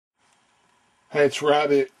Hi, it's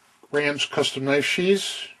Rob at Ram's Custom Knife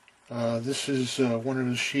Sheaths. This is one of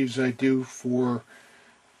the sheaths I do for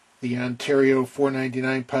the Ontario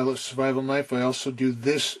 499 Pilot Survival Knife. I also do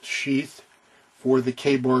this sheath for the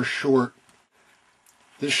Kabar short.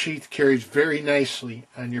 This sheath carries very nicely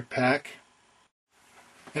on your pack,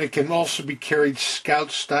 and it can also be carried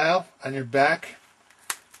scout style on your back,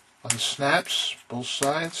 on snaps, both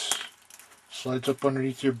sides. Slides up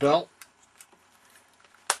underneath your belt.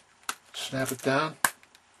 Snap it down.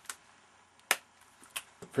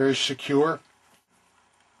 Very secure.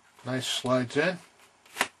 Nice slides in.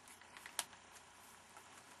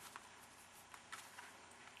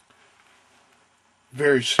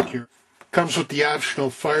 Very secure. Comes with the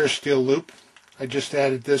optional fire steel loop. I just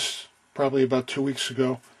added this probably about 2 weeks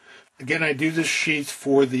ago. Again, I do this sheath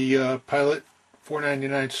for the Pilot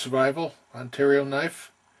 499 Survival Ontario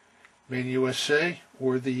knife, made in USA,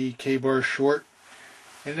 or the Kabar short,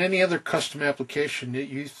 and any other custom application that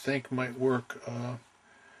you think might work. I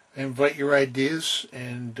invite your ideas,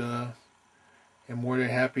 and I'm more than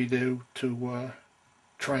happy to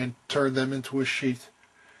try and turn them into a sheath.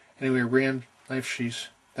 Anyway, Ram Knife Sheaths.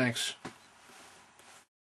 Thanks.